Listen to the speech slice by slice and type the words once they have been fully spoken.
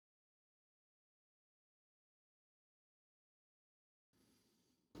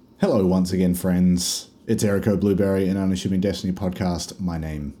Hello once again, friends. It's Erico Blueberry, an Unassuming Destiny podcast. My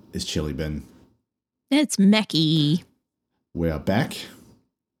name is Chili Bin. It's Mackie. We are back.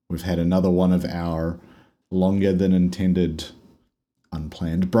 We've had another one of our longer than intended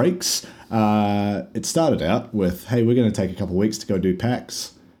unplanned breaks. It started out with, hey, we're going to take a couple of weeks to go do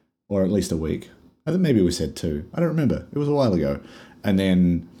PAX, or at least a week. I think maybe we said 2. I don't remember. It was a while ago. And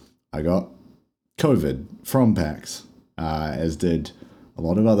then I got COVID from PAX, as did a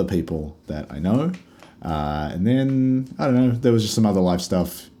lot of other people that I know. And then, I don't know, there was just some other life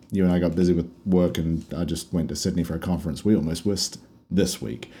stuff. You and I got busy with work and I just went to Sydney for a conference. We almost missed this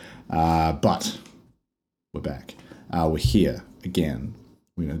week. But we're back. We're here again.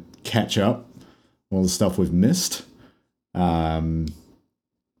 We're going to catch up all the stuff we've missed. I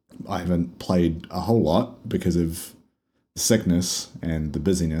haven't played a whole lot because of the sickness and the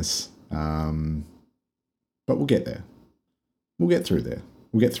busyness. But we'll get there. We'll get through there.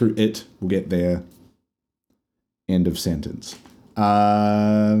 We'll get through it. We'll get there. End of sentence.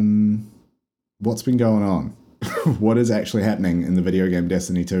 What's been going on? What is actually happening in the video game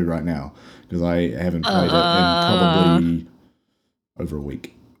Destiny 2 right now? Because I haven't played it in probably over a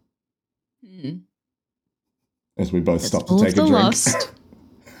week. As we both stopped to take a drink. Lost.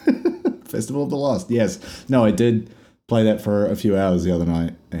 Festival of the Lost, yes. No, I did play that for a few hours the other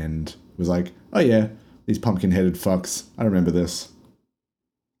night and was like, oh yeah, these pumpkin-headed fucks. I remember this.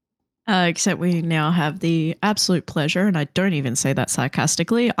 Except we now have the absolute pleasure, and I don't even say that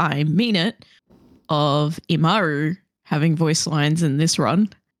sarcastically, I mean it, of Immaru having voice lines in this run.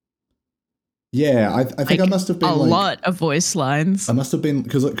 Yeah, I think I must have been a lot of voice lines. I must have been,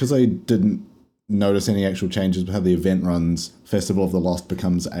 because I didn't notice any actual changes with how the event runs. Festival of the Lost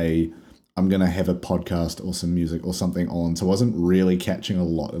becomes I'm going to have a podcast or some music or something on, so I wasn't really catching a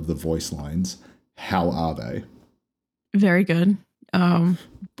lot of the voice lines. How are they? Very good.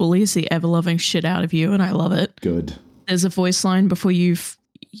 Bullies the ever-loving shit out of you, and I love it. Good. There's a voice line before you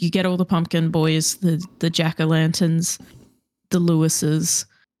get all the pumpkin boys, the jack-o'-lanterns, the Lewises.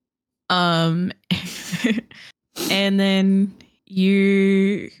 And then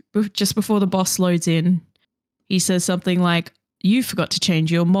just before the boss loads in, he says something like, you forgot to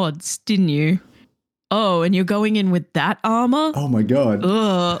change your mods, didn't you? Oh, and you're going in with that armor? Oh my god.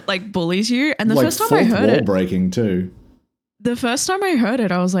 Ugh, like bullies you. And the first time I heard it, breaking too. The first time I heard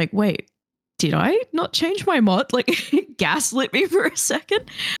it, I was like, wait, did I not change my mod? Like, it gaslit me for a second.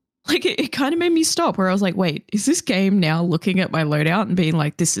 Like, it kind of made me stop where I was like, wait, is this game now looking at my loadout and being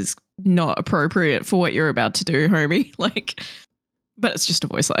like, this is not appropriate for what you're about to do, homie? Like, but it's just a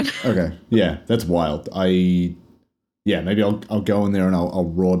voice line. Okay. Yeah, that's wild. Maybe I'll go in there and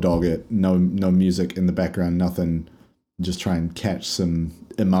I'll raw dog it. No music in the background, nothing. Just try and catch some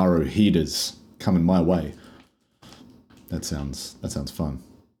Immaru heaters coming my way. That sounds fun.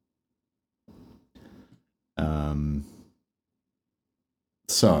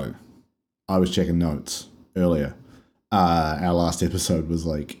 So I was checking notes earlier. Our last episode was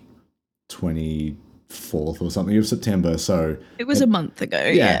like 24th or something of September, so it was a month ago.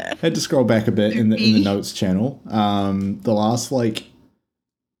 Yeah, had to scroll back a bit in the notes channel. The last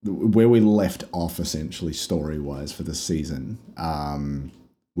where we left off essentially story wise for this season.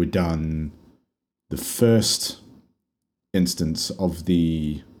 We'd done the first instance of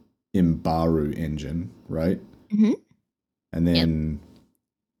the Imbaru engine, right? Mm-hmm. And then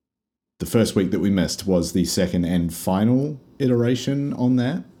the first week that we missed was the second and final iteration on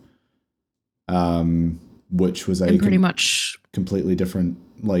that, which was a pretty much completely different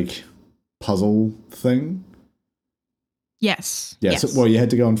puzzle thing. Yes. Yeah. Yes. So, well, you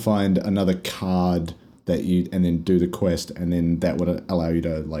had to go and find another card and then do the quest, and then that would allow you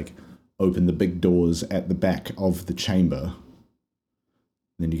to open the big doors at the back of the chamber.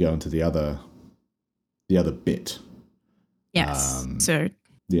 And then you go into the other bit. Yes.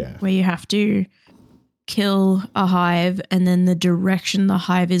 Yeah. Where you have to kill a hive, and then the direction the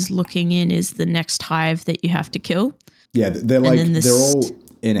hive is looking in is the next hive that you have to kill. Yeah, they're all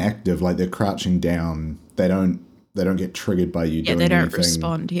inactive, like they're crouching down. They don't get triggered by you doing anything. Yeah, they don't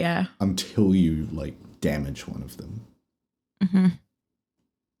respond, until you damage one of them. Mm-hmm.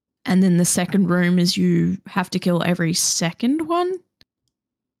 And then the second room is you have to kill every second one?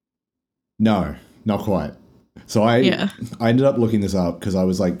 No, not quite. So I ended up looking this up because I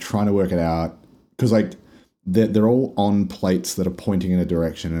was trying to work it out, because they're all on plates that are pointing in a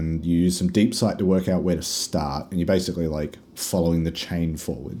direction, and you use some deep sight to work out where to start, and you're basically following the chain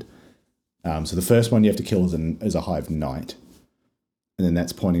forward. So the first one you have to kill is a hive knight, and then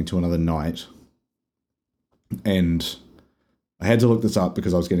that's pointing to another knight. And I had to look this up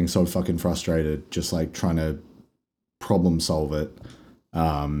because I was getting so fucking frustrated just trying to problem solve it.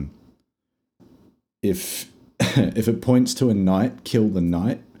 Um, if if it points to a knight, kill the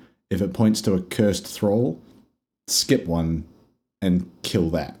knight. If it points to a cursed thrall, skip one and kill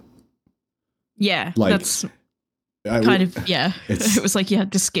that. Yeah, Like, that's kind of, yeah. It was like you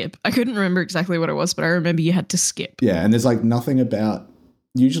had to skip. I couldn't remember exactly what it was, but I remember you had to skip. Yeah, and there's like nothing about.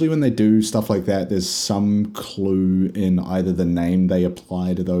 Usually, when they do stuff like that, there's some clue in either the name they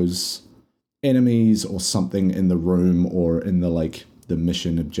apply to those enemies or something in the room or in the like the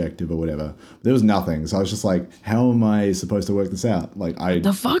mission objective or whatever. There was nothing, so I was just like, "How am I supposed to work this out?" Like,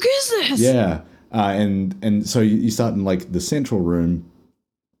 The fuck is this? yeah, and so you start in like the central room,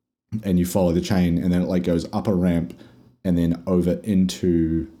 and you follow the chain, and then it like goes up a ramp, and then over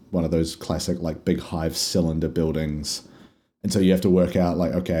into one of those classic like big hive cylinder buildings. And so you have to work out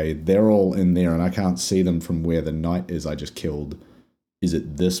like, okay, they're all in there and I can't see them from where the knight is I just killed. Is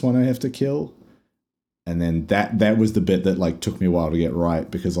it this one I have to kill? And then that was the bit that like took me a while to get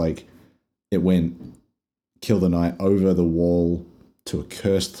right, because like it went kill the knight over the wall to a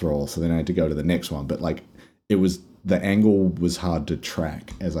cursed thrall, so then I had to go to the next one. But like it was, the angle was hard to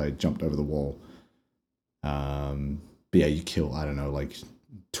track as I jumped over the wall. But yeah, you kill, I don't know, like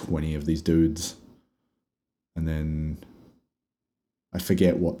 20 of these dudes. And then I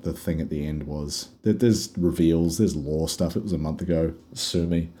forget what the thing at the end was. There's reveals, there's lore stuff. It was a month ago. Sue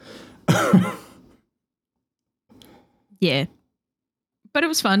me. Yeah. But it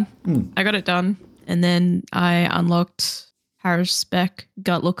was fun. I got it done. And then I unlocked Haruspeck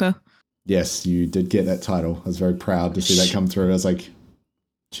Gutlooker. Yes, you did get that title. I was very proud to see that come through. I was like,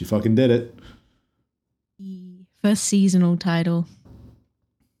 she fucking did it. First seasonal title.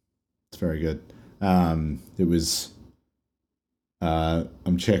 It's very good. It was...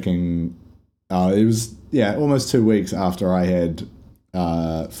 I'm checking. It was almost 2 weeks after I had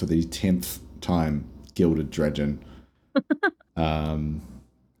for the 10th time Gilded Dredgen. I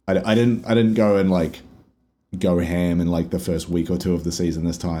didn't go and like go ham in like the first week or two of the season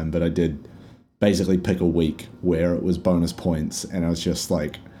this time, but I did basically pick a week where it was bonus points, and I was just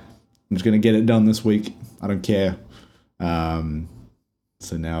like, I'm just gonna get it done this week. I don't care.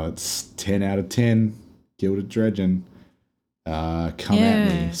 So now it's 10 out of 10 Gilded Dredgen. Come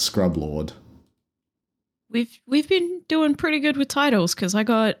at me, Scrub Lord. We've been doing pretty good with titles because I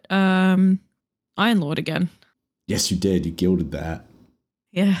got Iron Lord again. Yes, you did. You gilded that.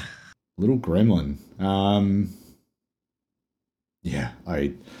 Yeah. Little gremlin. Yeah,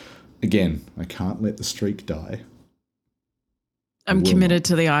 I can't let the streak die. I'm committed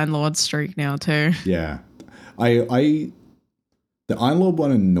to the Iron Lord streak now too. Yeah. The Iron Lord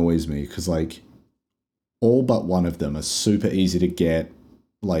one annoys me because like all but one of them are super easy to get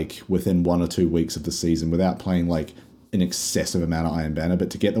like within 1 or 2 weeks of the season without playing like an excessive amount of Iron Banner. But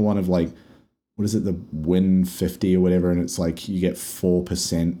to get the one of like, what is it, the win 50 or whatever, and it's like you get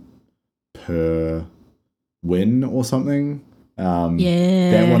 4% per win or something.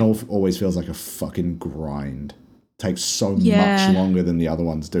 That one always feels like a fucking grind. Takes so much longer than the other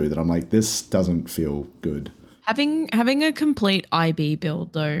ones do that I'm like, this doesn't feel good. Having a complete IB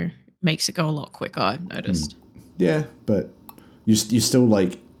build though makes it go a lot quicker, I've noticed. Yeah, but you still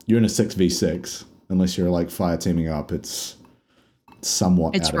like, you're in a 6v6 unless you're like fire teaming up. It's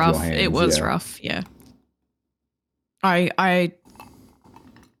somewhat out rough. of your hands. It was rough, yeah. I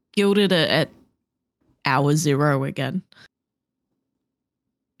gilded it at hour 0 again.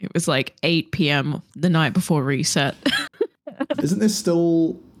 It was like 8 p.m. the night before reset. Isn't there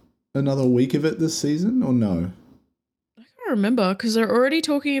still another week of it this season or no? I can't remember because they're already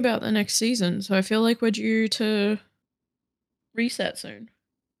talking about the next season. So I feel like we're due to reset soon.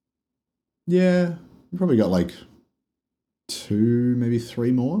 Yeah, we probably got like 2, maybe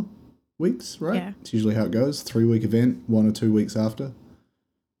 3 more weeks, right? Yeah. It's usually how it goes. 3-week event, 1 or 2 weeks after.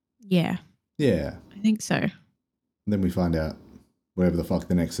 Yeah. Yeah. I think so. And then we find out whatever the fuck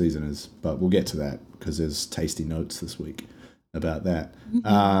the next season is. But we'll get to that because there's tasty notes this week about that.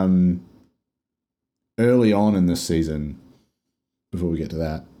 Mm-hmm. Early on in this season, before we get to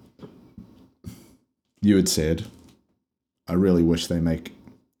that, you had said, I really wish they make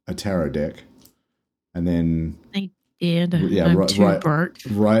a tarot deck. And then I did. Yeah,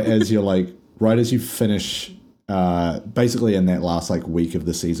 right as you're like, right as you finish, basically in that last like week of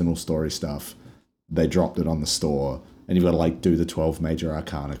the seasonal story stuff, they dropped it on the store, and you've got to like do the 12 major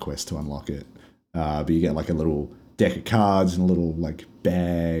arcana quest to unlock it. But you get like a little deck of cards and a little like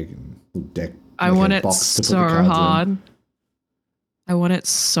bag and little deck. I want it so hard. I want it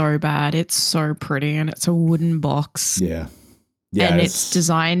so bad. It's so pretty, and it's a wooden box. Yeah. And it's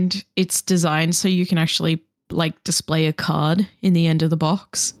designed so you can actually like display a card in the end of the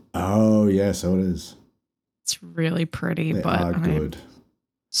box. Oh yeah, so it is. It's really pretty, They but are good.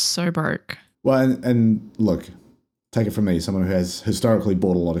 So broke. Well, and look, take it from me, someone who has historically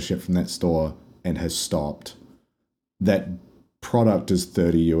bought a lot of shit from that store and has stopped. That product is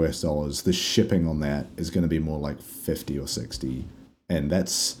 $30 US. The shipping on that is going to be more like 50 or 60. And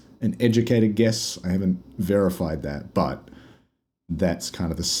that's an educated guess. I haven't verified that, but that's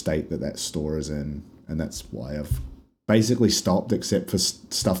kind of the state that that store is in. And that's why I've basically stopped, except for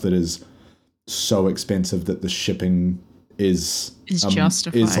stuff that is so expensive that the shipping is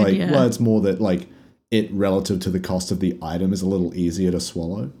justified. It's like, yeah. well, it's more that like it relative to the cost of the item is a little easier to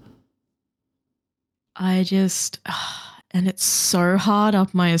swallow. I just, and it's so hard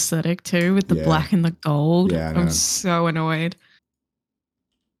up my aesthetic too with the black and the gold. Yeah, I know. I'm so annoyed.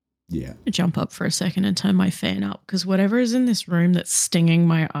 Yeah. I jump up for a second and turn my fan up because whatever is in this room that's stinging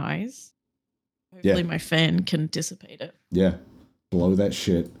my eyes, hopefully my fan can dissipate it. Yeah. Blow that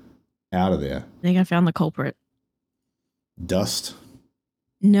shit out of there. I think I found the culprit. Dust?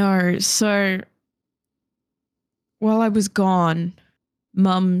 No, so while I was gone,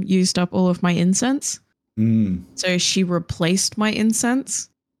 Mum used up all of my incense. So she replaced my incense.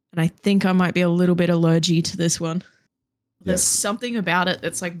 And I think I might be a little bit allergic to this one. There's something about it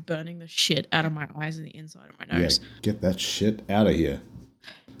that's like burning the shit out of my eyes and the inside of my nose. Yeah, get that shit out of here.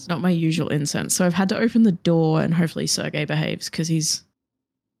 It's not my usual incense. So I've had to open the door and hopefully Sergey behaves because he's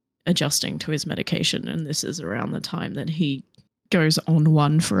adjusting to his medication. And this is around the time that he goes on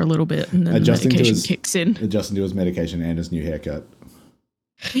one for a little bit and then the medication kicks in. Adjusting to his medication and his new haircut.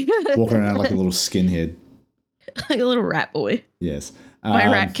 Walking around like a little skinhead. Like a little rat boy. Yes. My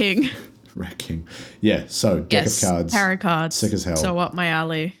rat king. Rat king. Yeah, so deck of cards. Tarot cards. Sick as hell. So up my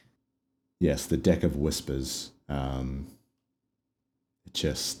alley. Yes, the deck of whispers. It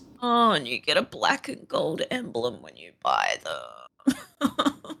just... Oh, and you get a black and gold emblem when you buy them.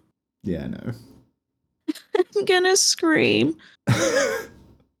 Yeah, I know. I'm gonna scream. I'm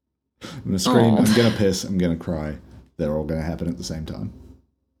gonna scream, I'm gonna piss, I'm gonna cry. They're all gonna happen at the same time.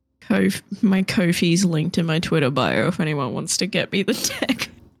 My Ko-fi's linked in my Twitter bio if anyone wants to get me the deck.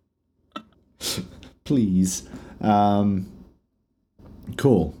 Please.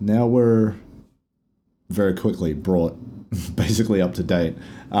 Cool. Now we're very quickly brought basically up to date.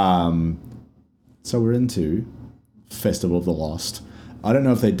 So we're into Festival of the Lost. I don't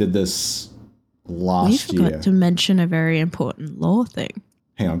know if they did this last year. We forgot to mention a very important lore thing.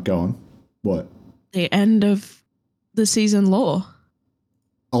 Hang on, go on. What? The end of the season lore.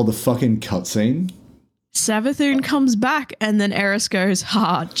 Oh, the fucking cutscene? Savathun comes back and then Eris goes,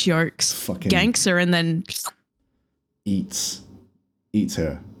 ha, jokes. Fucking ganks her and then eats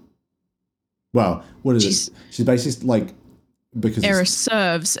her. Well, what is it? She's basically like, because Eris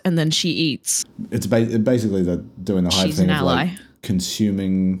serves and then she eats. It's basically doing the Hive thing of like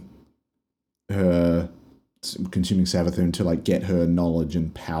consuming Savathun to like get her knowledge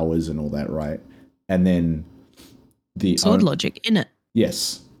and powers and all that, right? And then the sword logic in it.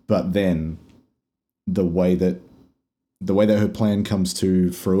 Yes, but then the way that her plan comes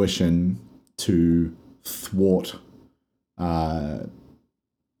to fruition to thwart Xivu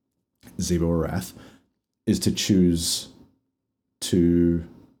Arath is to choose to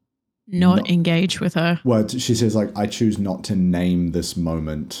not engage with her. Well, she says like, I choose not to name this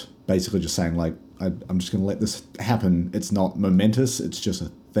moment. Basically just saying like, I'm just going to let this happen. It's not momentous. It's just a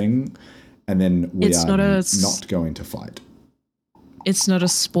thing. And then we are not going to fight. It's not a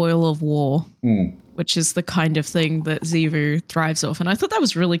spoil of war, which is the kind of thing that Xivu thrives off. And I thought that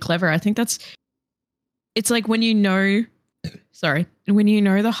was really clever. I think it's like when you know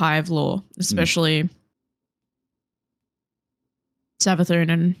the Hive lore, especially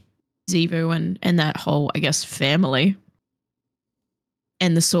Savathun and Xivu and that whole, I guess, family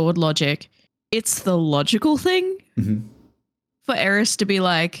and the sword logic, it's the logical thing for Eris to be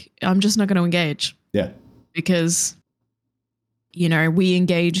like, I'm just not going to engage. Yeah. Because, you know, we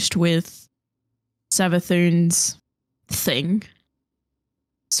engaged with Savathun's thing,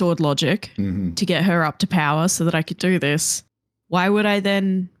 sword logic, to get her up to power so that I could do this. Why would I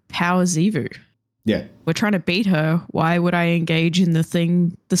then power Xivu? Yeah. We're trying to beat her. Why would I engage in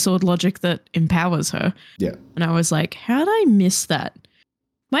the sword logic that empowers her? Yeah. And I was like, how did I miss that?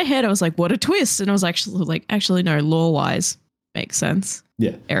 My head, I was like, what a twist. And I was actually no, lore-wise, makes sense.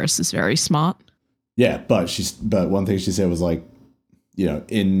 Yeah. Eris is very smart. Yeah, but one thing she said was like, you know,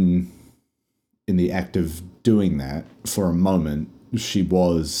 in the act of doing that, for a moment, she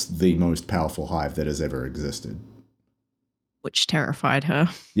was the most powerful Hive that has ever existed. Which terrified her.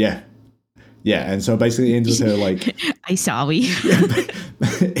 Yeah. Yeah, and so basically it ends with her like... Isawi.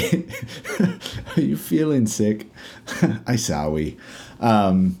 Are you feeling sick? Isawi.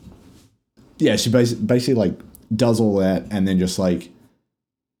 Yeah, she basically like does all that and then just like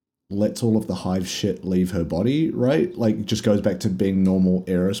lets all of the hive shit leave her body, right? Like, just goes back to being normal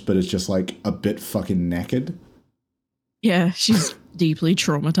Eris, but is just like a bit fucking knackered. Yeah, she's deeply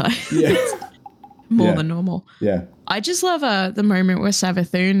traumatized. Yeah. More Yeah. than normal. Yeah. I just love the moment where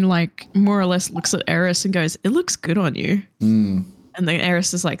Savathun, like, more or less looks at Eris and goes, "It looks good on you." Mm. And then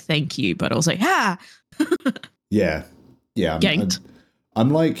Eris is like, "Thank you," but also, "Ha!" Yeah. Yeah. Ganked.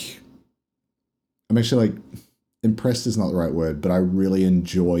 I'm actually like, impressed is not the right word, but I really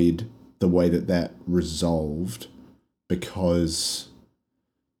enjoyed the way that resolved, because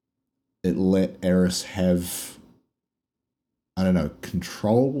it let Eris have, I don't know,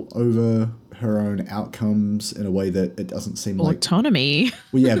 control over her own outcomes in a way that it doesn't seem like Autonomy.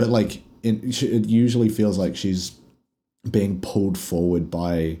 Well, yeah, but like it usually feels like she's being pulled forward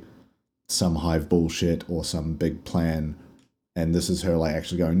by some hive bullshit or some big plan, and this is her like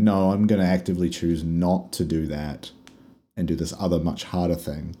actually going, no, I'm going to actively choose not to do that and do this other much harder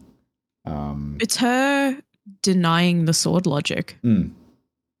thing. It's her denying the sword logic. Mm.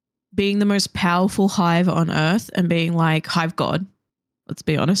 Being the most powerful hive on Earth and being like, hive god. Let's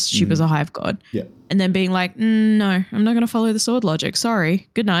be honest, she was a hive god. Yeah. And then being like, no, I'm not going to follow the sword logic. Sorry.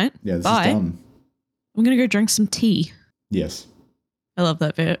 Good night. Yeah, this Bye. is dumb. I'm going to go drink some tea. Yes. I love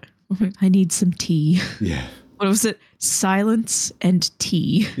that bit. I need some tea. Yeah. What was it? Silence and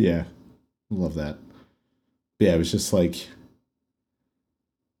tea. Yeah. Love that. But yeah, it was just like,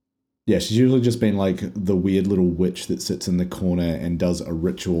 yeah, she's usually just been like the weird little witch that sits in the corner and does a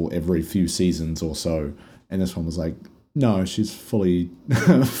ritual every few seasons or so. And this one was like, no, she's fully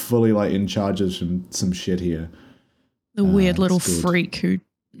like in charge of some shit here. The weird it's little good. freak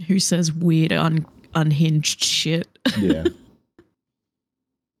who says weird unhinged shit. Yeah.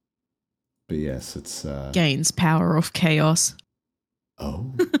 But yes, it's Gains power of chaos.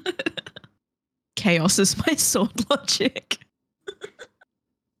 oh. Chaos is my sword logic.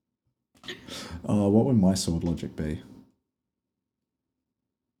 What would my sword logic be?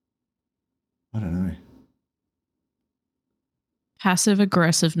 I don't know. Passive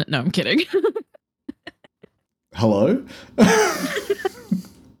aggressiveness. No, I'm kidding. Hello?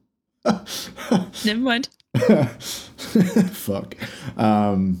 Never mind. Fuck.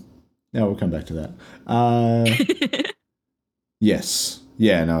 Yeah, we'll come back to that. Yes.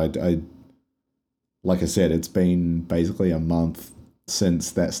 Yeah, no, I like I said, it's been basically a month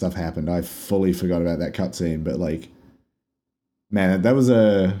since that stuff happened. I fully forgot about that cutscene, but like, man, that was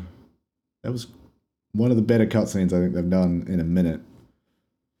one of the better cutscenes I think they've done in a minute.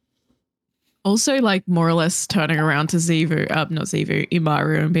 Also, like, more or less turning around to Xivu, not Xivu,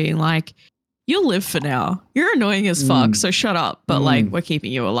 Imaru, and being like, "You'll live for now. You're annoying as fuck, so shut up. But like, we're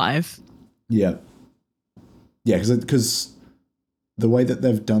keeping you alive." Yeah. Yeah, because the way that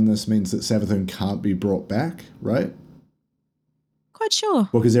they've done this means that Savathun can't be brought back, right? Quite sure.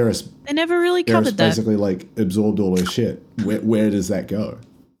 Well, because Eris They never really covered that. basically like absorbed all her shit. Where does that go?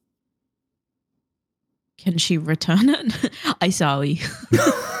 Can she return it? I sorry.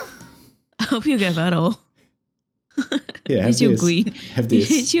 I hope you get better. Yeah, It's your green. Have this.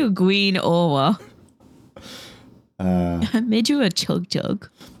 It's your green aura. Uh, I made you a chug chug.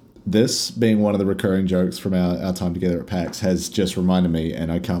 This being one of the recurring jokes from our time together at PAX has just reminded me,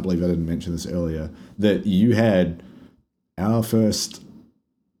 and I can't believe I didn't mention this earlier, that you had our first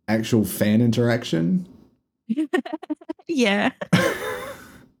actual fan interaction. Yeah.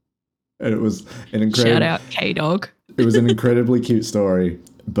 And it was an incredible... Shout out K-Dog. It was an incredibly cute story,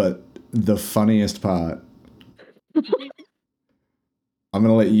 but the funniest part... I'm going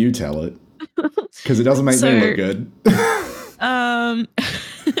to let you tell it, because it doesn't make me look good. On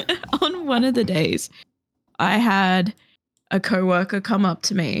one of the days, I had a coworker come up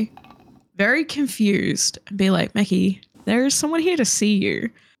to me, very confused, and be like, "Meki, there's someone here to see you."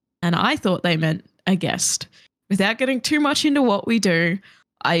 And I thought they meant a guest. Without getting too much into what we do,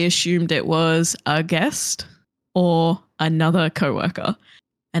 I assumed it was a guest or another coworker.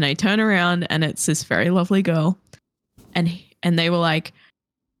 And I turn around and it's this very lovely girl. And they were like,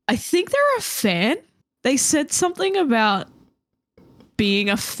 "I think they're a fan." They said something about being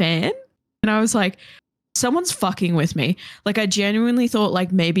a fan. And I was like, someone's fucking with me. Like, I genuinely thought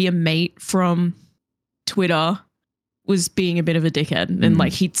like maybe a mate from Twitter was being a bit of a dickhead. And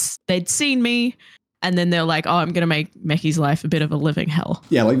like they'd seen me and then they're like, "Oh, I'm going to make Meki's life a bit of a living hell."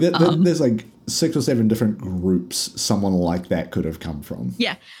 Yeah, like there's like 6 or 7 different groups someone like that could have come from.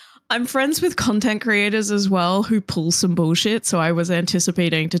 Yeah. I'm friends with content creators as well who pull some bullshit. So I was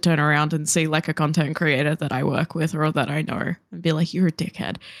anticipating to turn around and see like a content creator that I work with or that I know and be like, "You're a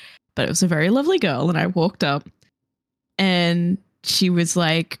dickhead." But it was a very lovely girl. And I walked up and she was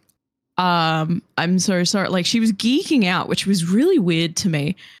like, "I'm so sorry." Like, she was geeking out, which was really weird to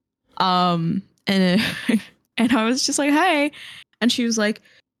me. And and I was just like, hey. And she was like,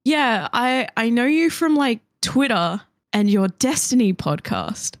 yeah, I know you from like Twitter and your Destiny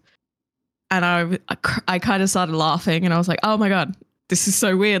podcast. And I kind of started laughing and I was like, oh my God, this is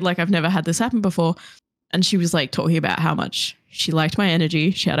so weird. Like I've never had this happen before. And she was like talking about how much she liked my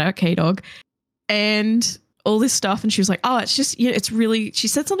energy. Shout out K-Dog. And all this stuff. And she was like, oh, it's just, yeah, it's really, she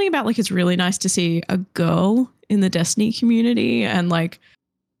said something about like, it's really nice to see a girl in the Destiny community and like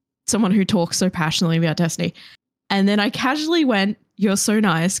someone who talks so passionately about Destiny. And then I casually went, you're so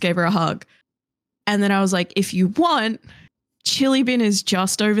nice, gave her a hug. And then I was like, if you want, Chili Bin is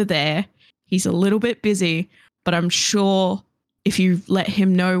just over there. He's a little bit busy, but I'm sure if you let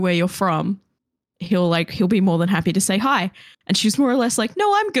him know where you're from, he'll be more than happy to say hi. And she was more or less like,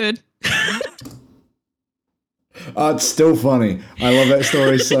 no, I'm good. It's still funny. I love that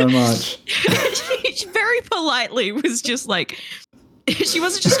story so much. She very politely was just like, she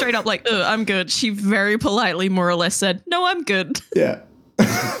wasn't just straight up like, I'm good. She very politely more or less said, no, I'm good. Yeah.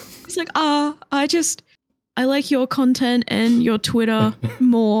 It's like, I like your content and your Twitter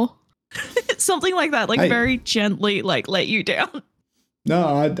more. Something like that, like hey. very gently, like let you down.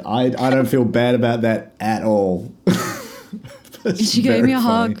 No, I don't feel bad about that at all. She gave me a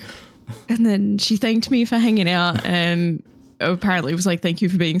hug and then she thanked me for hanging out and apparently was like, thank you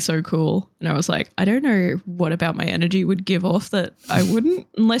for being so cool. And I was like, I don't know what about my energy would give off that I wouldn't,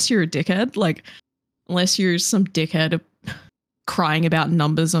 unless you're a dickhead, like unless you're some dickhead crying about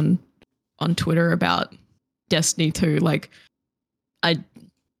numbers on Twitter about Destiny 2. Like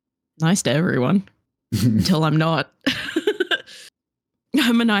nice to everyone until I'm not.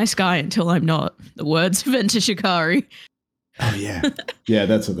 I'm a nice guy until I'm not. The words of Enter Shikari. Oh yeah. Yeah,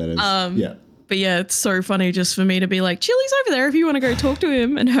 that's what that is. Yeah. But yeah, it's so funny just for me to be like, Chili's over there if you want to go talk to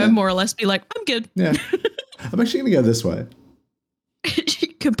him, and her more or less be like, I'm good. Yeah. I'm actually going to go this way.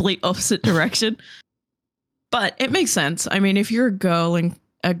 Complete opposite direction. But it makes sense. I mean, if you're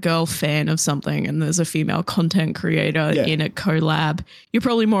a girl fan of something and there's a female content creator in a collab, you're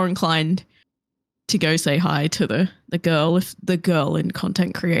probably more inclined to go say hi to the girl if the girl in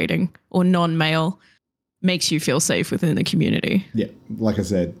content creating or non-male makes you feel safe within the community. Yeah, like I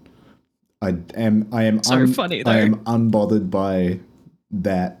said, I am so funny though. I am unbothered by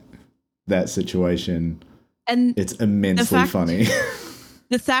that situation, and it's immensely funny.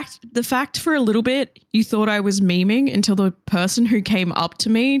 The fact for a little bit you thought I was memeing until the person who came up to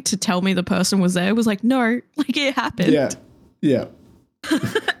me to tell me the person was there was like, no, like it happened. Yeah.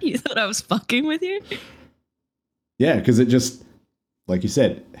 You thought I was fucking with you? Yeah, because it just, like you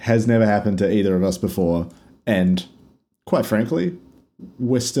said, has never happened to either of us before. And quite frankly,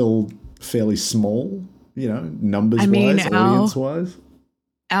 we're still fairly small, numbers-wise, audience-wise.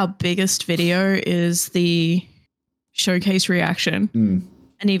 Our biggest video is the showcase reaction.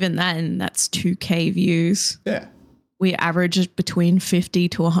 And even then, that's 2K views. Yeah. We average between 50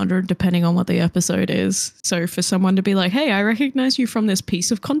 to 100, depending on what the episode is. So for someone to be like, hey, I recognize you from this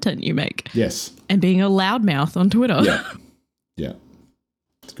piece of content you make. Yes. And being a loudmouth on Twitter. Yeah. Yeah.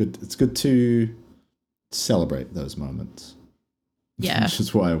 It's good to celebrate those moments. Yeah. Which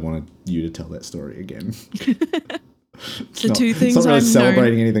is why I wanted you to tell that story again. It's not really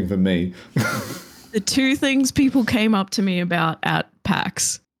celebrating anything for me. The two things people came up to me about at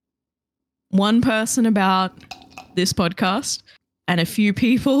PAX. One person about this podcast and a few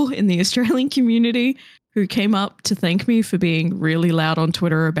people in the Australian community who came up to thank me for being really loud on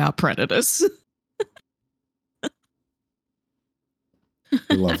Twitter about predators. I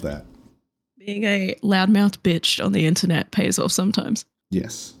love that. Being a loudmouth bitch on the internet pays off sometimes.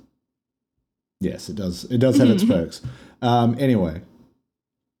 Yes. Yes, it does. It does have its perks. Anyway,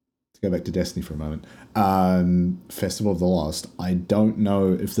 go back to Destiny for a moment. Festival of the Lost. I don't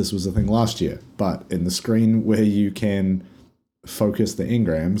know if this was a thing last year, but in the screen where you can focus the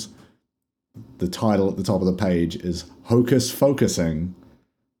engrams, the title at the top of the page is Hocus Focusing,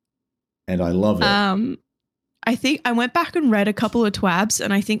 and I love it. I think I went back and read a couple of twabs,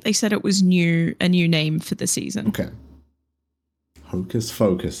 and I think they said it was a new name for the season. Okay. Hocus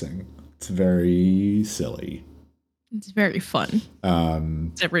Focusing. It's very silly. It's very fun.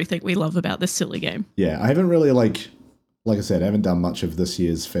 It's everything we love about this silly game. Yeah, I haven't really, like I said, I haven't done much of this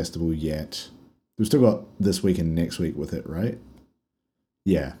year's festival yet. We've still got this week and next week with it, right?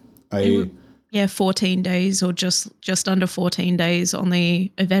 Yeah. 14 days or just under 14 days on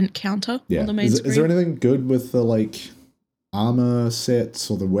the event counter on the main screen. Is there anything good with the, armor sets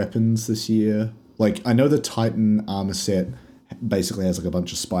or the weapons this year? I know the Titan armor set basically has, a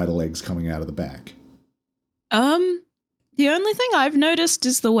bunch of spider legs coming out of the back. The only thing I've noticed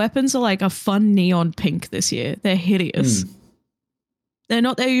is the weapons are a fun neon pink this year. They're hideous. They're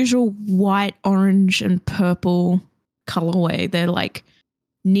not their usual white, orange, and purple colorway. They're like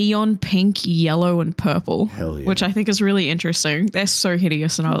neon pink, yellow, and purple, Hell yeah. which I think is really interesting. They're so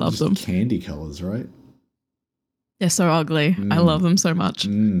hideous and I love Just them. candy colors, right? They're so ugly. I love them so much.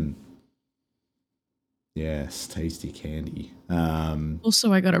 Yes, tasty candy.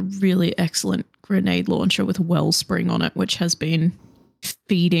 Also, I got a really excellent grenade launcher with Wellspring on it, which has been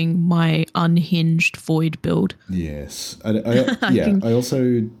feeding my unhinged Void build. Yes. I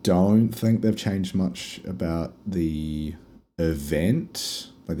also don't think they've changed much about the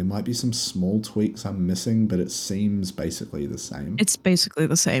event. Like there might be some small tweaks I'm missing, but it seems basically the same. It's basically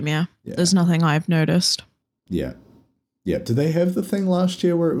the same, yeah. There's nothing I've noticed. Yeah. Yeah. Did they have the thing last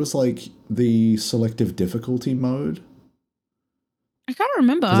year where it was like the selective difficulty mode? I can't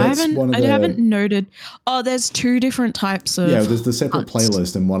remember. I haven't noted. Oh, there's two different types of. Yeah, there's the separate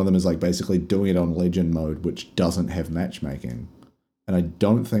playlist, and one of them is like basically doing it on legend mode, which doesn't have matchmaking. And I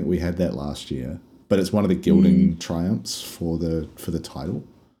don't think we had that last year, but it's one of the gilding triumphs for the title.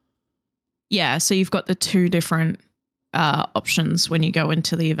 Yeah, so you've got the two different options when you go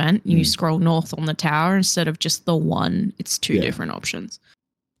into the event. You scroll north on the tower instead of just the one. It's two different options.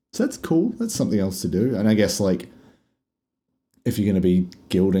 So that's cool. That's something else to do. And I guess like if you're going to be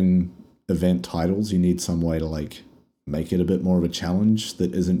gilding event titles, you need some way to like make it a bit more of a challenge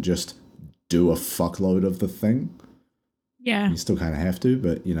that isn't just do a fuckload of the thing. Yeah. You still kind of have to,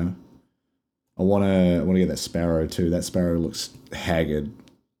 but you know, I want to get that sparrow too. That sparrow looks haggard.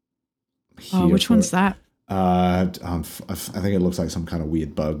 Oh, which one's that? I think it looks like some kind of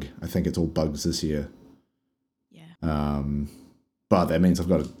weird bug. I think it's all bugs this year. Yeah. But that means I've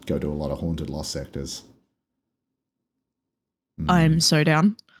got to go do a lot of haunted lost sectors. I'm so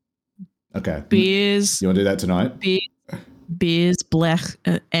down. Okay. Beers. You want to do that tonight? Beers,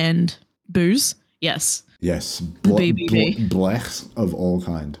 blech, and booze. Yes. Yes. BBB. Blechs of all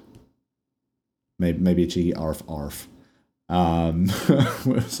kind. Maybe a cheeky arf. Where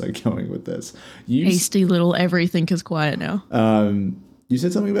was I going with this? Hasty little everything is quiet now. You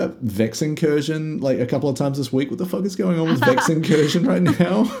said something about Vex Incursion like a couple of times this week. What the fuck is going on with Vex Incursion right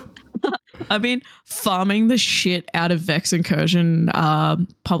now? I've been farming the shit out of Vex Incursion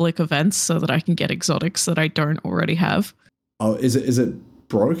public events so that I can get exotics that I don't already have. Oh, is it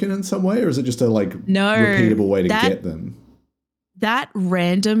broken in some way, or is it just a repeatable way to get them? That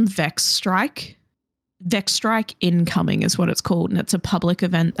random Vex Strike Incoming is what it's called, and it's a public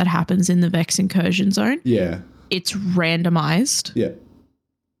event that happens in the Vex Incursion zone. Yeah. It's randomized. Yeah.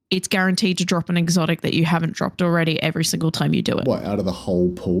 It's guaranteed to drop an exotic that you haven't dropped already every single time you do it. What, out of the whole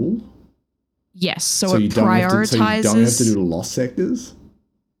pool? Yes. So it prioritizes. So you don't have to do lost sectors?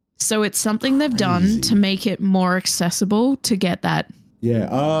 So it's something they've done to make it more accessible to get that. Yeah.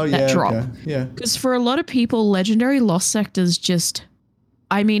 Oh, yeah. That drop. Okay. Yeah. Because for a lot of people, legendary lost sectors just.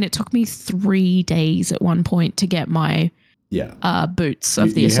 I mean, it took me 3 days at one point to get my boots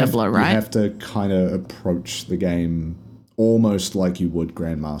of the assembler, right? You have to kind of approach the game almost like you would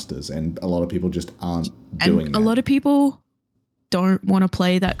Grandmasters, and a lot of people just aren't doing that. A lot of people don't want to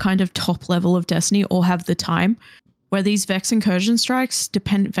play that kind of top level of Destiny or have the time, where these Vex Incursion strikes,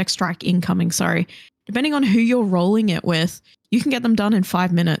 Vex Strike Incoming, depending on who you're rolling it with, you can get them done in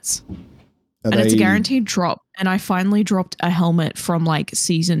 5 minutes. It's a guaranteed drop. And I finally dropped a helmet from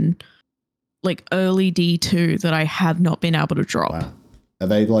season, early D2 that I have not been able to drop. Wow. Are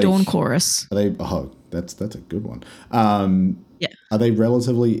they Dawn Chorus? Are they? Oh, that's a good one. Yeah. Are they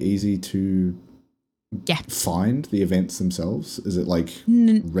relatively easy to find, the events themselves? Is it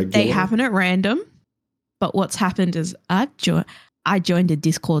regular? They happen at random, but what's happened is I joined a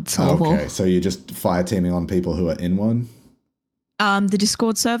Discord server. Okay, so you're just fire teaming on people who are in one? The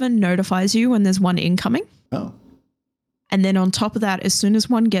Discord server notifies you when there's one incoming. Oh. And then on top of that, as soon as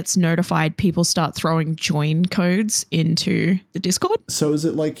one gets notified, people start throwing join codes into the Discord. So is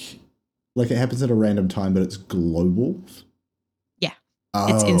it like it happens at a random time, but it's global? Yeah.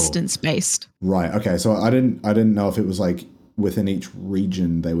 It's instance based. Right. Okay. So I didn't know if it was within each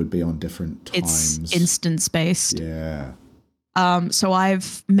region they would be on different times. It's instance based. Yeah. So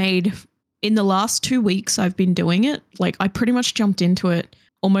I've made, in the last 2 weeks I've been doing it, I pretty much jumped into it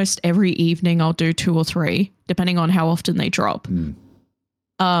almost every evening. I'll do 2 or 3, depending on how often they drop.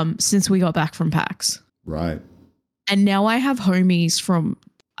 Since we got back from PAX. Right. And now I have homies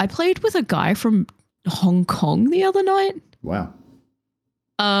I played with a guy from Hong Kong the other night. Wow.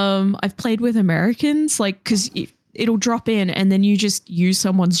 I've played with Americans, because it'll drop in and then you just use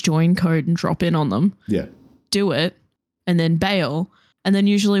someone's join code and drop in on them. Yeah. Do it and then bail. And then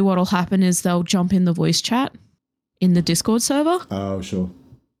usually what'll happen is they'll jump in the voice chat in the Discord server. Oh, sure.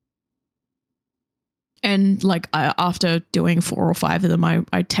 And like after doing 4 or 5 of them,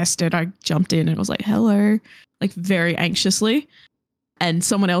 I tested, I jumped in and was like, hello, like very anxiously. And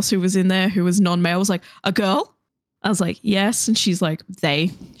someone else who was in there who was non-male was like, a girl? I was like, yes. And she's like,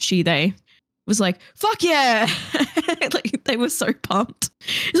 they was like, fuck yeah. Like they were so pumped.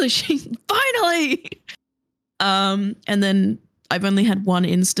 It's like, she finally. And then I've only had one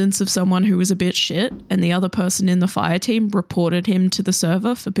instance of someone who was a bit shit, and the other person in the fire team reported him to the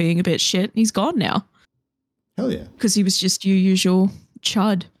server for being a bit shit. He's gone now. Hell yeah. Because he was just your usual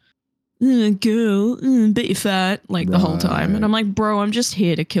chud. Girl, bit you fat, like the whole time. And I'm like, bro, I'm just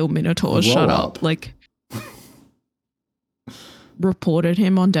here to kill Minotaurs. Shut up. Like, reported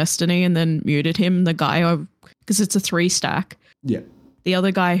him on Destiny and then muted him. The guy, because it's a 3 stack. Yeah. The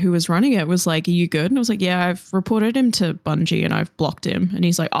other guy who was running it was like, are you good? And I was like, yeah, I've reported him to Bungie and I've blocked him. And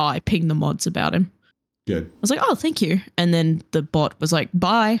he's like, oh, I pinged the mods about him. Good. I was like, oh, thank you. And then the bot was like,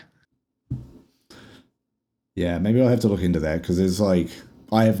 bye. Yeah, maybe I'll have to look into that because there's like,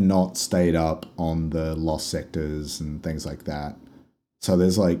 I have not stayed up on the lost sectors and things like that. So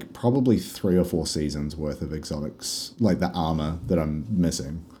there's like probably 3 or 4 seasons worth of exotics, like the armor that I'm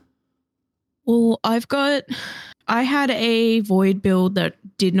missing. Well, I had a void build that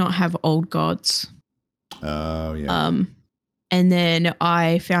did not have old gods. Oh, yeah. And then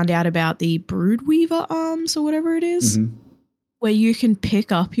I found out about the Broodweaver arms or whatever it is, where you can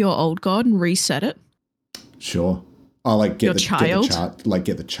pick up your old god and reset it. Sure. Oh, like get the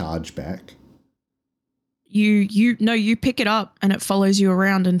the charge back. You pick it up and it follows you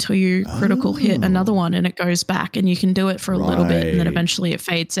around until you critical hit another one and it goes back, and you can do it for a little bit and then eventually it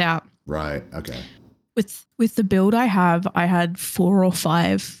fades out. Right. Okay. With the build I had 4 or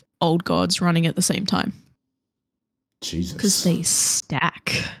 5 old gods running at the same time. Jesus. Because they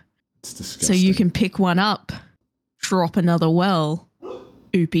stack. It's disgusting. So you can pick one up, drop another well.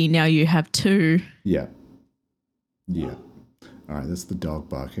 Oopie, now you have 2. Yeah. Yeah. All right, that's the dog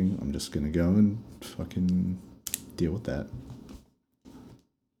barking. I'm just going to go and fucking deal with that.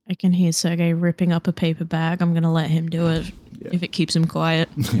 I can hear Sergey ripping up a paper bag. I'm going to let him do it if it keeps him quiet.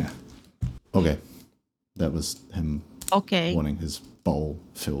 Yeah. Okay. That was him wanting his bowl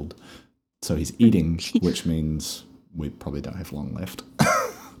filled. So he's eating, which means we probably don't have long left.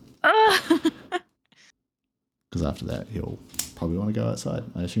 Because after that, he'll probably want to go outside,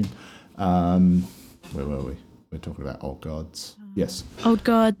 I assume. Where were we? We're talking about old gods. Yes. Old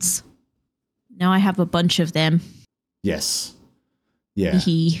gods. Now I have a bunch of them. Yes. Yeah.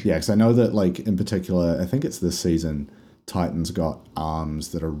 Yeah, because I know that, like, in particular, I think it's this season, Titan's got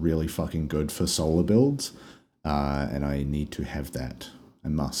arms that are really fucking good for solar builds. And I need to have that. I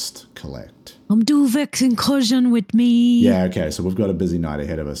must collect. Do Vex inclusion with me. Yeah, okay, so we've got a busy night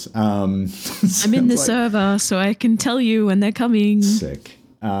ahead of us. I'm in the server, so I can tell you when they're coming. Sick.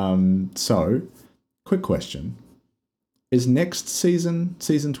 So, quick question. Is next season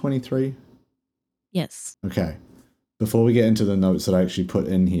 23? Yes. Okay. Before we get into the notes that I actually put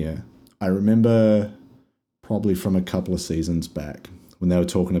in here, I remember probably from a couple of seasons back when they were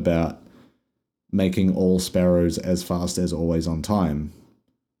talking about making all sparrows as fast as always on time.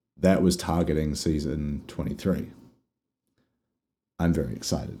 That was targeting season 23. I'm very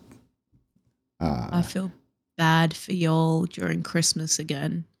excited. I feel bad for y'all during Christmas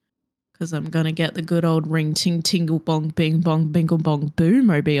again, because I'm going to get the good old ring ting tingle bong bing bong bingle bong boo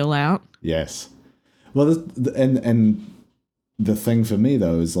mobile out. Yes. Well, and the thing for me,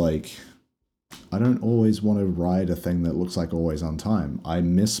 though, is like, I don't always want to ride a thing that looks like always on time. I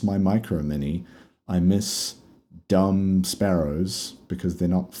miss my micro mini. I miss dumb sparrows because they're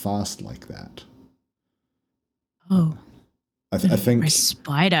not fast like that. Oh. I think... My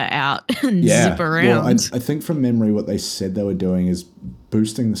spider out and zip around. Well, I think from memory what they said they were doing is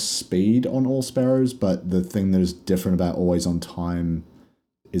boosting the speed on all sparrows, but the thing that is different about always on time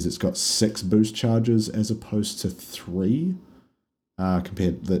is it's got 6 boost charges as opposed to 3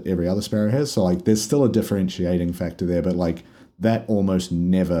 compared that every other sparrow has. So like there's still a differentiating factor there, but like that almost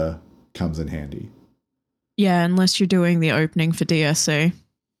never comes in handy. Yeah, unless you're doing the opening for DSC.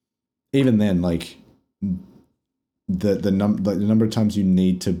 Even then, like the number of times you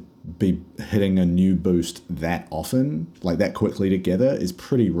need to be hitting a new boost that often, like that quickly together, is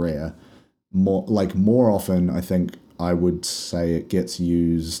pretty rare. More often, I think I would say it gets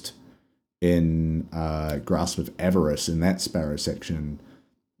used in Grasp of Avarice in that sparrow section.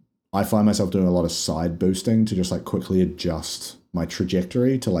 I find myself doing a lot of side boosting to just like quickly adjust my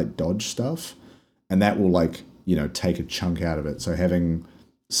trajectory to like dodge stuff. And that will like, you know, take a chunk out of it. So having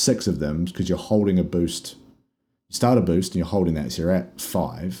 6 of them, because you're holding a boost, you start a boost and you're holding that, so you're at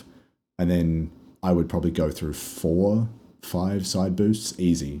 5. And then I would probably go through 4, 5 side boosts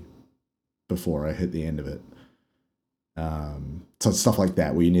easy before I hit the end of it. So it's stuff like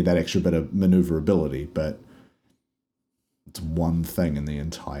that where you need that extra bit of maneuverability, but it's one thing in the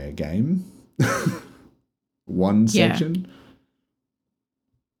entire game. One section.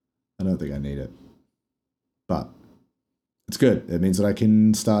 I don't think I need it, but it's good. It means that I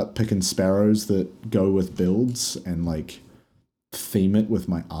can start picking sparrows that go with builds and like theme it with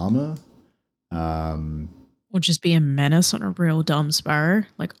my armor. Or just be a menace on a real dumb sparrow.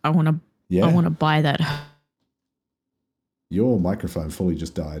 Like I want to buy that. Your microphone fully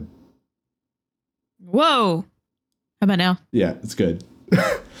just died. Whoa. How about now? Yeah, it's good.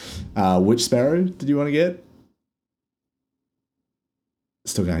 Which sparrow did you want to get?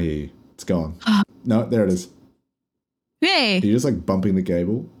 Still can't hear you. It's gone. No, there it is. Hey. Are you just like bumping the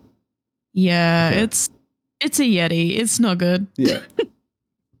cable? Yeah, okay. It's a Yeti. It's not good. Yeah.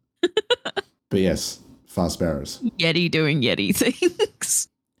 But yes, fast sparrows. Yeti doing Yeti things.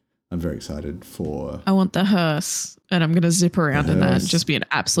 I'm very excited for... I want the hearse, and I'm going to zip around in that and just be an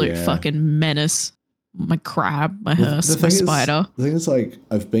absolute fucking menace. My crab, my hearse, my spider. The thing is, like,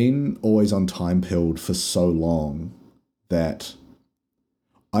 I've been always on time pilled for so long that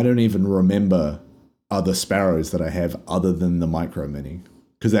I don't even remember other sparrows that I have other than the micro mini.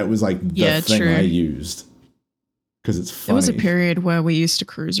 Because that was like the thing I used. Because it's funny. There was a period where we used to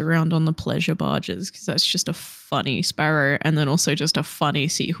cruise around on the pleasure barges because that's just a funny sparrow and then also just a funny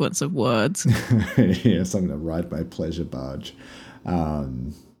sequence of words. Yes, I'm going to ride my pleasure barge.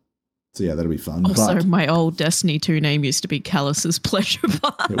 So yeah, that'll be fun. Also, my old Destiny 2 name used to be Callus's Pleasure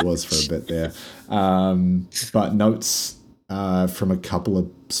Barge. It was for a bit there. But notes from a couple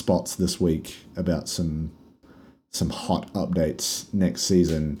of spots this week about some hot updates next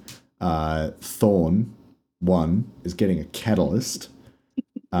season. Thorn 1 is getting a catalyst,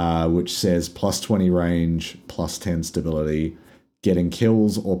 which says plus 20 range, plus 10 stability. Getting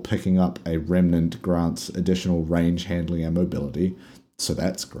kills or picking up a remnant grants additional range, handling, and mobility. So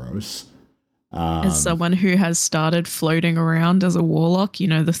that's gross. As someone who has started floating around as a warlock, you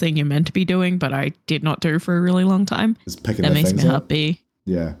know, the thing you're meant to be doing, but I did not do for a really long time. That makes me happy.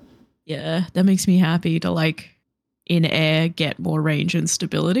 Yeah. Yeah, that makes me happy to, like, in air, get more range and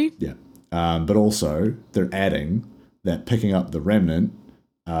stability. Yeah. But also, they're adding that picking up the remnant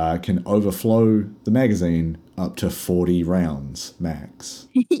can overflow the magazine up to 40 rounds max.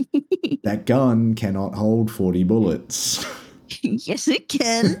 That gun cannot hold 40 bullets. Yes, it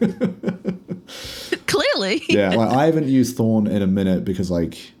can. Clearly. Yeah, like I haven't used Thorn in a minute because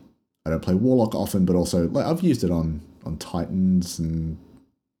like I don't play Warlock often, but also like I've used it on Titans, and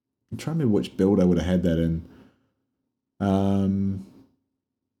I'm trying to remember which build I would have had that in.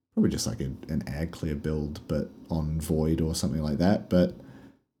 Probably just like an ag clear build, but on Void or something like that. But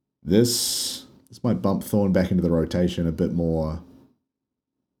this might bump Thorn back into the rotation a bit more.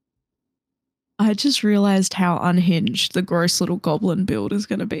 I just realized how unhinged the gross little goblin build is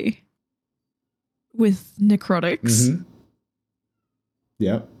going to be with necrotics. Mm-hmm.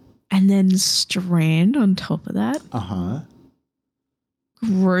 Yep. And then Strand on top of that. Uh-huh.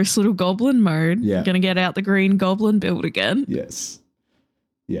 Gross little goblin mode. Yeah. Going to get out the green goblin build again. Yes.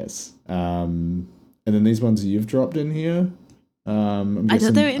 Yes. And then these ones you've dropped in here. I'm guessing, I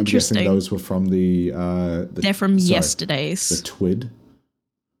thought they were interesting. I'm guessing those were from they're from yesterday's. The TWID.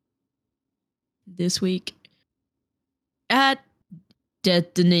 This week at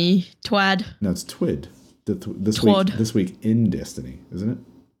Destiny Twad. No, it's TWID. This week in Destiny, isn't it?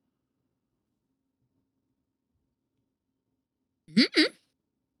 Mm-mm.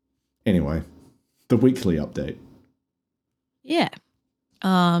 Anyway, the weekly update. Yeah.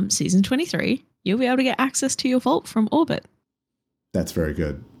 Season 23, you'll be able to get access to your vault from Orbit. That's very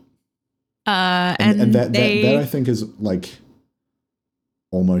good. And that I think is like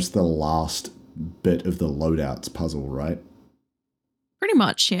almost the last bit of the loadouts puzzle, right? Pretty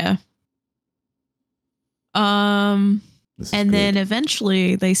much, yeah. And then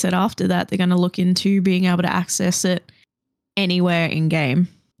eventually they said after that they're going to look into being able to access it anywhere in game.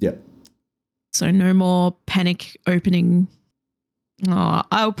 Yep. So no more panic opening. Oh,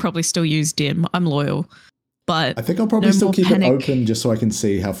 I'll probably still use Dim. I'm loyal. But I think I'll probably still keep it open just so I can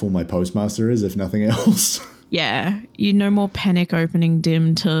see how full my postmaster is, if nothing else. Yeah, you no more panic opening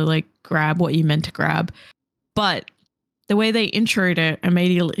Dim to like grab what you meant to grab. But the way they introed it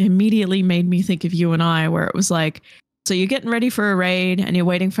immediately made me think of you and I, where it was like, so you're getting ready for a raid and you're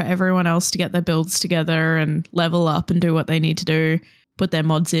waiting for everyone else to get their builds together and level up and do what they need to do, put their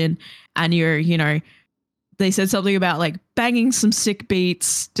mods in, and you're, you know, they said something about like banging some sick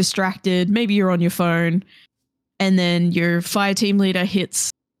beats, distracted, maybe you're on your phone, and then your fire team leader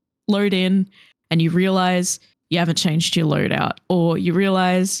hits load in and you realize you haven't changed your loadout, or you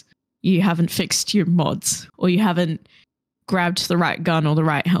realize you haven't fixed your mods or you haven't grabbed the right gun or the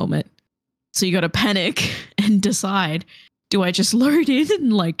right helmet. So you got to panic and decide, do I just load in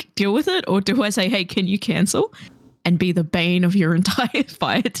and like deal with it? Or do I say, hey, can you cancel and be the bane of your entire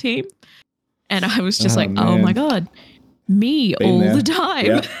fire team? And I was just oh my God, me Been all there. the time.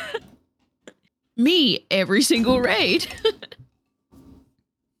 Yep. Me every single raid.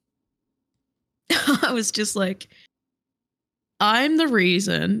 I was just like, I'm the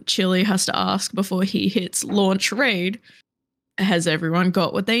reason Chili has to ask before he hits launch raid. Has everyone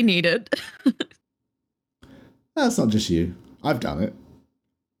got what they needed? That's not just you. I've done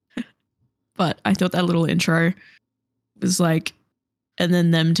it. But I thought that little intro was like, and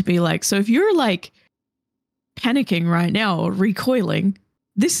then them to be like, so if you're like panicking right now or recoiling,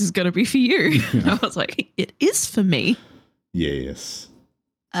 this is going to be for you. I was like, it is for me. Yes.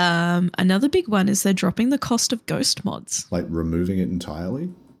 Another big one is they're dropping the cost of ghost mods. Like removing it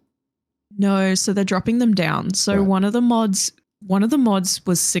entirely? No, so they're dropping them down. So Right. one of the mods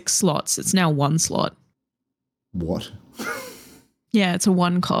was 6 slots. It's now 1 slot. What? Yeah, it's a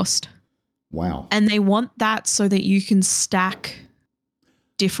 1 cost. Wow. And they want that so that you can stack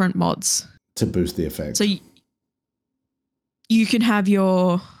different mods. To boost the effect. So you can have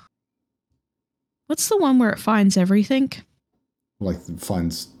your, what's the one where it finds everything? like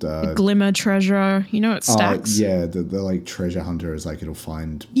finds The glimmer treasure, you know, it stacks. yeah, the like treasure hunter is like it'll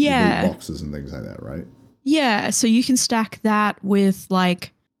find Yeah. loot boxes and things like that, right? Yeah, so you can stack that with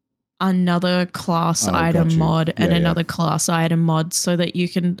like another class Oh, item got you. mod and Yeah, yeah. another class item mod so that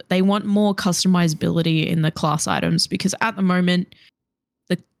they want more customizability in the class items because at the moment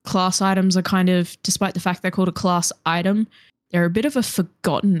the class items are kind of, despite the fact they're called a class item, they're a bit of a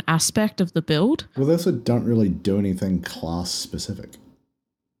forgotten aspect of the build. Well, they also don't really do anything class specific.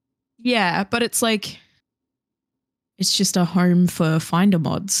 Yeah, but it's like, it's just a home for finder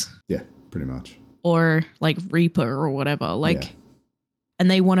mods Yeah, pretty much. or like Reaper or whatever. Like, Yeah.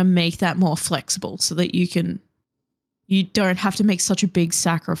 and they want to make that more flexible so that you don't have to make such a big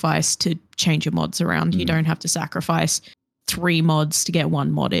sacrifice to change your mods around. You Mm. don't have to sacrifice 3 mods to get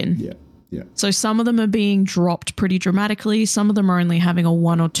 1 mod in. Yeah. Yeah. So some of them are being dropped pretty dramatically. Some of them are only having a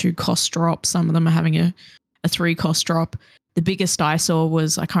 1 or 2 cost drop. Some of them are having a 3 cost drop. The biggest I saw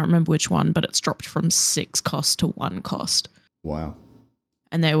was, I can't remember which one, but it's dropped from 6 cost to 1 cost. Wow.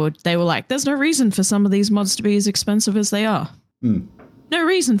 And they were like, there's no reason for some of these mods to be as expensive as they are. Mm. No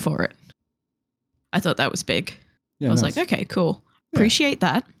reason for it. I thought that was big. Yeah, I was nice. like, okay, cool. Yeah. Appreciate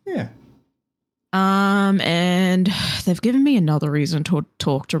that. Yeah. And they've given me another reason to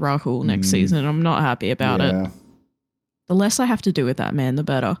talk to Rahul next season. I'm not happy about it. The less I have to do with that man, the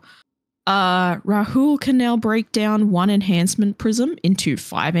better. Rahul can now break down 1 enhancement prism into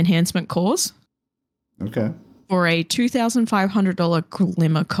 5 enhancement cores Okay. for a $2,500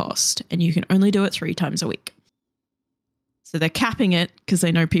 glimmer cost, and you can only do it 3 times a week. So they're capping it because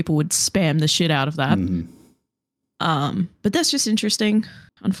they know people would spam the shit out of that. Mhm. But that's just interesting.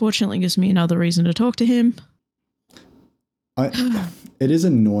 Unfortunately, gives me another reason to talk to him. It is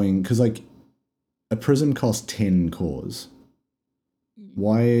annoying because like a prism costs 10 cores.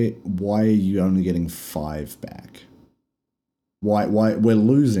 Why are you only getting 5 back? Why we're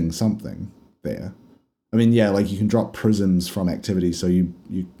losing something there. I mean, yeah, like you can drop prisms from activities, so you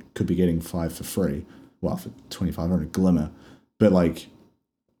could be getting 5 for free. Well, for 2,500 glimmer. But like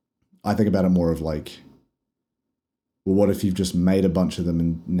I think about it more of like, well, what if you've just made a bunch of them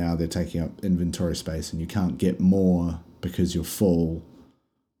and now they're taking up inventory space and you can't get more because you're full?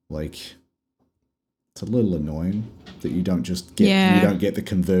 Like, it's a little annoying that you don't just get you don't get the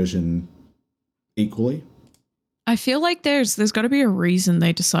conversion equally. I feel like there's got to be a reason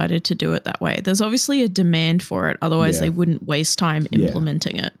they decided to do it that way. There's obviously a demand for it. Otherwise, Yeah. they wouldn't waste time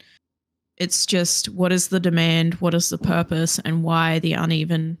implementing it. It's just, what is the demand? What is the purpose? And why the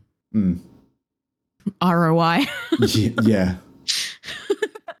uneven ROI? Yeah.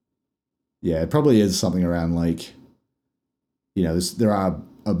 Yeah, it probably is something around like, you know, there are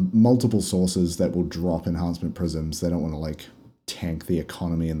multiple sources that will drop enhancement prisms. They don't want to like tank the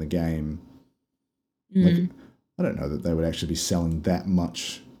economy in the game. Like, I don't know that they would actually be selling that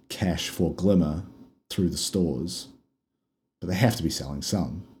much cash for Glimmer through the stores, but they have to be selling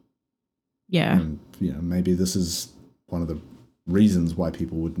some. Yeah. And, you know, maybe this is one of the reasons why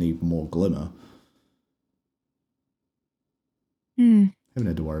people would need more Glimmer. Haven't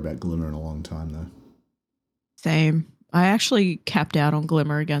had to worry about Glimmer in a long time, though. Same. I actually capped out on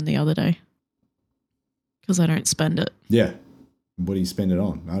Glimmer again the other day because I don't spend it. Yeah. What do you spend it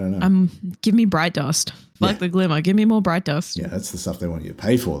on? I don't know. Give me Bright Dust. Fuck the Glimmer. Give me more Bright Dust. Yeah, that's the stuff they want you to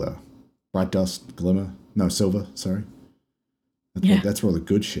pay for, though. Bright Dust, Glimmer. No, Silver, sorry. Yeah. That's where all the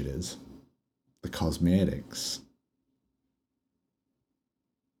good shit is. The cosmetics.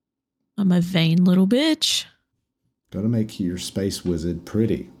 I'm a vain little bitch. Gotta make your space wizard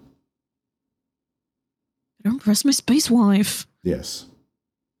pretty. I don't impress my space wife. Yes.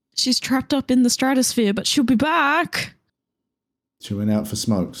 She's trapped up in the stratosphere, but she'll be back. She went out for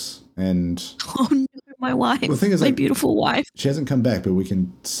smokes, and Oh no, my wife. the thing is, my like, beautiful wife. she hasn't come back, but we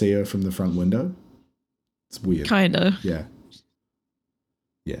can see her from the front window. It's weird. Kinda. Yeah.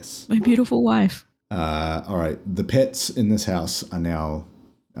 Yes. My beautiful wife. All right. The pets in this house are now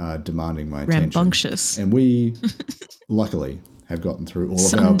demanding my attention. Rambunctious. And we, luckily, have gotten through all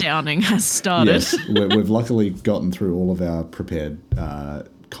of our... Sundowning has started. Yes, we've luckily gotten through all of our prepared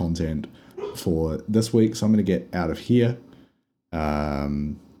content for this week. So I'm going to get out of here.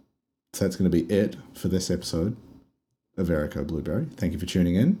 So that's going to be it for this episode of Erico Blueberry. Thank you for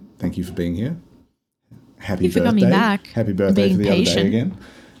tuning in. Thank you for being here. Happy birthday. Coming back. Happy birthday for being the patient. other day again.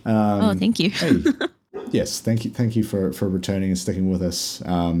 Oh, thank you. Hey, yes, thank you for returning and sticking with us.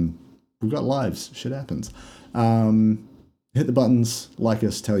 We've got lives. Shit happens. Hit the buttons, like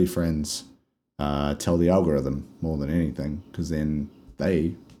us, tell your friends, tell the algorithm more than anything, because then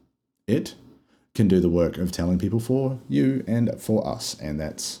it can do the work of telling people for you and for us, and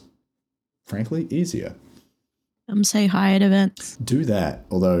that's frankly easier. Come say hi at events. Do that,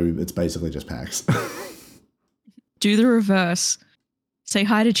 although it's basically just PAX. Do the reverse. Say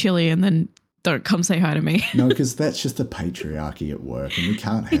hi to Chili and then don't come say hi to me. No, because that's just the patriarchy at work, and we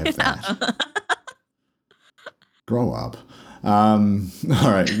can't have that. Grow up. All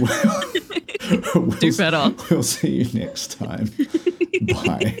right. Do better. We'll see you next time.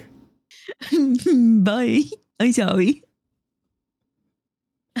 Bye. Bye. I'm sorry.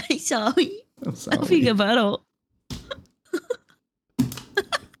 I'm sorry. I'm sorry. I think about it.